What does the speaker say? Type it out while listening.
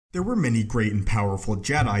There were many great and powerful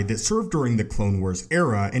Jedi that served during the Clone Wars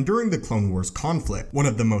era and during the Clone Wars conflict. One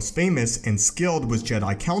of the most famous and skilled was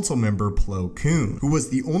Jedi Council member Plo Koon, who was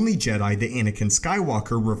the only Jedi that Anakin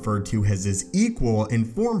Skywalker referred to as his equal in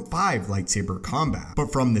Form 5 lightsaber combat.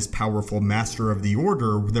 But from this powerful Master of the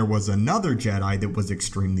Order, there was another Jedi that was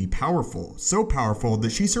extremely powerful, so powerful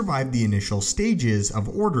that she survived the initial stages of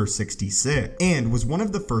Order 66, and was one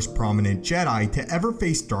of the first prominent Jedi to ever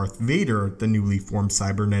face Darth Vader, the newly formed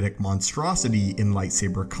cybernetic monstrosity, in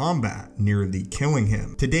lightsaber combat, nearly killing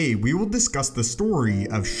him. Today we will discuss the story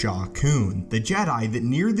of Sha Koon, the Jedi that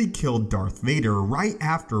nearly killed Darth Vader right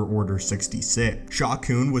after Order 66. Sha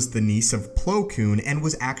Koon was the niece of Plo Koon and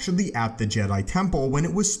was actually at the Jedi Temple when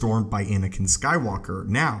it was stormed by Anakin Skywalker,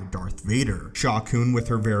 now Darth Vader. Sha Koon with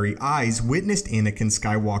her very eyes witnessed Anakin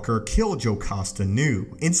Skywalker kill Jocasta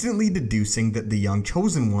Nu, instantly deducing that the young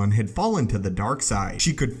chosen one had fallen to the dark side.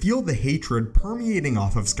 She could feel the hatred permeating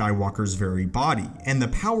off of Skywalker's very body, and the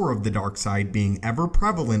power of the dark side being ever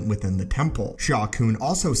prevalent within the temple. Sha Koon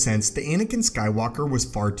also sensed that Anakin Skywalker was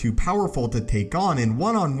far too powerful to take on in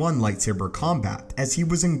one-on-one lightsaber combat, as he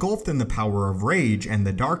was engulfed in the power of rage and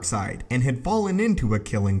the dark side, and had fallen into a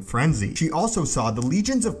killing frenzy. She also saw the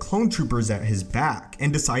legions of clone troopers at his back,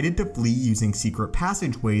 and decided to flee using secret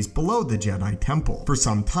passageways below the Jedi Temple. For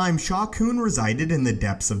some time, Sha Koon resided in the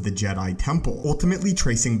depths of the Jedi Temple, ultimately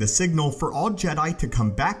tracing the signal for all Jedi to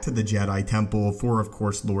come back to the Jedi Temple for, of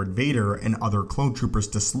course, Lord Vader and other clone troopers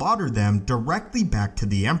to slaughter them directly back to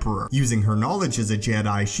the Emperor. Using her knowledge as a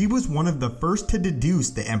Jedi, she was one of the first to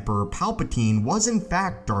deduce the Emperor Palpatine was in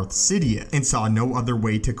fact Darth Sidious, and saw no other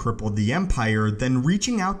way to cripple the Empire than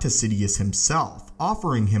reaching out to Sidious himself,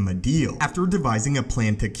 offering him a deal. After devising a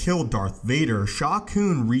plan to kill Darth Vader, Sha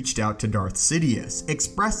Koon reached out to Darth Sidious,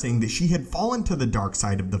 expressing that she had fallen to the dark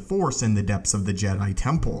side of the Force in the depths of the Jedi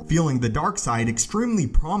Temple, feeling the dark side extremely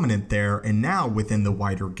prominent there and now within the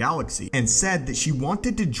wider galaxy, and said that she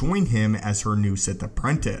wanted to join him as her new Sith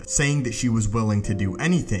apprentice, saying that she was willing to do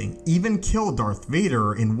anything, even kill Darth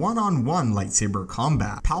Vader in one-on-one lightsaber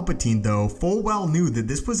combat. Palpatine, though, full well knew that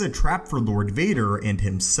this was a trap for Lord Vader and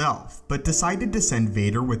himself, but decided to send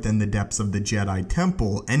Vader within the depths of the Jedi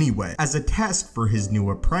Temple anyway, as a test for his new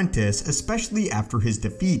apprentice, especially after his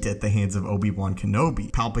defeat at the hands of Obi-Wan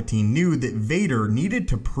Kenobi. Palpatine knew that Vader needed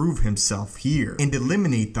to prove himself here, and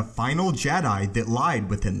eliminate the final Jedi that lied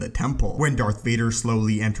within the temple. When Darth Vader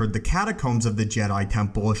slowly entered the catacombs of the Jedi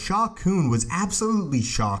Temple, Sha Koon was absolutely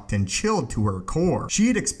shocked and chilled to her core. She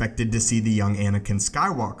had expected to see the young Anakin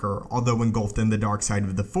Skywalker, although engulfed in the dark side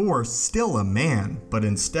of the Force, still a man, but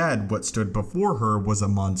instead what stood before her was a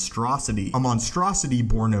monstrosity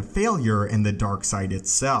born of failure and the dark side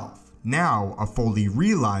itself. Now, a fully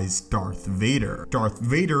realized Darth Vader. Darth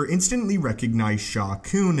Vader instantly recognized Sha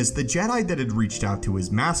Koon as the Jedi that had reached out to his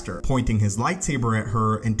master, pointing his lightsaber at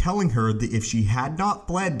her and telling her that if she had not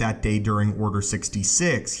fled that day during Order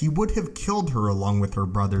 66, he would have killed her along with her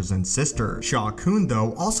brothers and sisters. Sha Koon,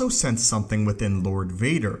 though, also sensed something within Lord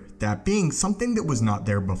Vader, that being something that was not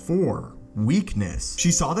there before. Weakness. She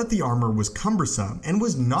saw that the armor was cumbersome and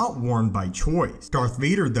was not worn by choice. Darth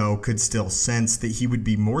Vader, though, could still sense that he would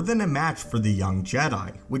be more than a match for the young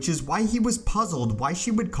Jedi, which is why he was puzzled why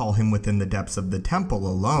she would call him within the depths of the temple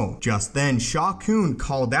alone. Just then, Sha Koon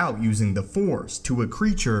called out using the Force to a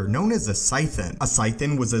creature known as a Scythen. A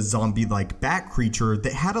Scythen was a zombie-like bat creature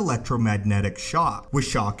that had electromagnetic shock, with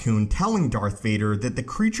Sha Koon telling Darth Vader that the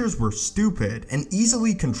creatures were stupid and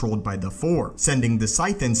easily controlled by the Force, sending the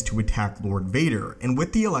Scythens to attack Lord Vader, and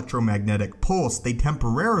with the electromagnetic pulse, they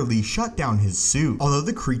temporarily shut down his suit. Although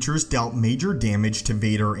the creatures dealt major damage to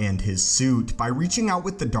Vader and his suit, by reaching out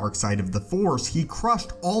with the dark side of the Force, he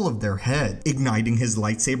crushed all of their heads, igniting his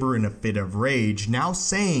lightsaber in a fit of rage, now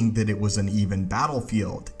saying that it was an even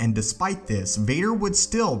battlefield. And despite this, Vader would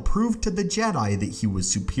still prove to the Jedi that he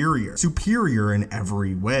was superior in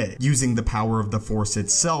every way. Using the power of the Force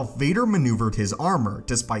itself, Vader maneuvered his armor,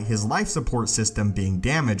 despite his life support system being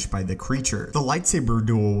damaged by the creature. The lightsaber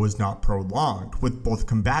duel was not prolonged, with both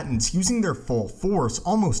combatants using their full force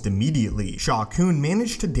almost immediately. Sha Koon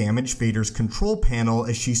managed to damage Vader's control panel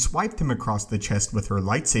as she swiped him across the chest with her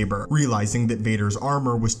lightsaber. Realizing that Vader's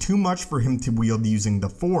armor was too much for him to wield using the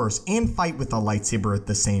Force and fight with a lightsaber at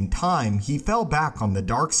the same time, he fell back on the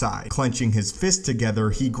dark side. Clenching his fist together,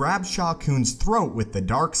 he grabbed Sha Koon's throat with the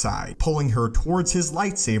dark side, pulling her towards his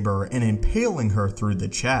lightsaber and impaling her through the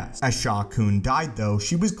chest. As Sha Koon died, though,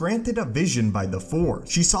 she was granted a vision by the Force.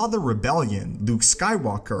 She saw the rebellion, Luke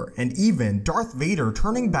Skywalker, and even Darth Vader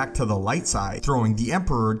turning back to the light side, throwing the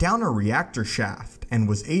Emperor down a reactor shaft. and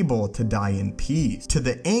was able to die in peace, to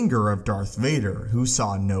the anger of Darth Vader, who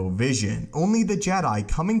saw no vision, only the Jedi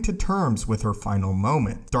coming to terms with her final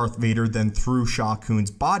moment. Darth Vader then threw Shaq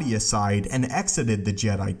Kun's body aside and exited the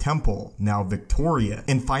Jedi Temple, now victorious,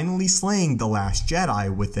 and finally slaying the last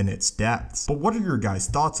Jedi within its depths. But what are your guys'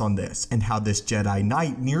 thoughts on this, and how this Jedi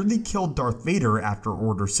Knight nearly killed Darth Vader after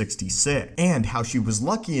Order 66, and how she was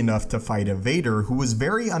lucky enough to fight a Vader who was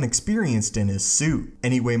very unexperienced in his suit?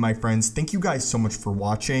 Anyway, my friends, thank you guys so much for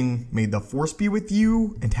watching. May the Force be with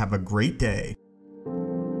you, and have a great day.